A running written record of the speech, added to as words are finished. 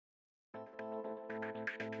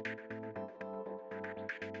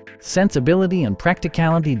Sensibility and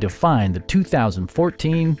practicality define the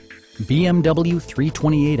 2014 BMW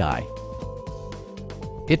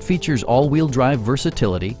 328i. It features all-wheel drive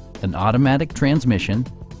versatility, an automatic transmission,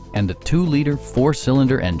 and a 2-liter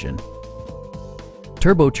 4-cylinder engine.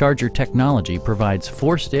 Turbocharger technology provides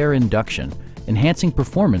forced air induction, enhancing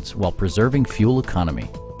performance while preserving fuel economy.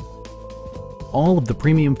 All of the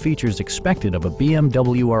premium features expected of a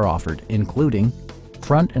BMW are offered, including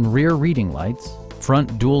front and rear reading lights,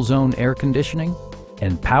 front dual-zone air conditioning,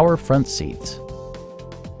 and power front seats.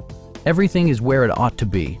 Everything is where it ought to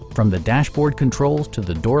be, from the dashboard controls to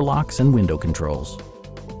the door locks and window controls.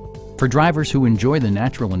 For drivers who enjoy the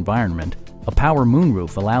natural environment, a power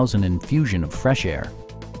moonroof allows an infusion of fresh air.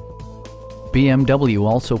 BMW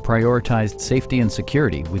also prioritized safety and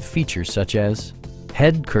security with features such as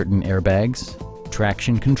head curtain airbags,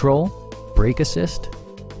 traction control, brake assist,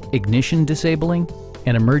 ignition disabling,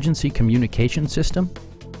 an emergency communication system,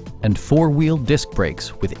 and 4-wheel disc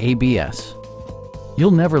brakes with ABS. You'll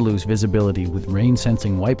never lose visibility with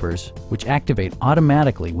rain-sensing wipers, which activate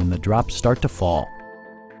automatically when the drops start to fall.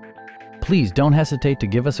 Please don't hesitate to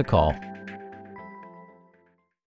give us a call.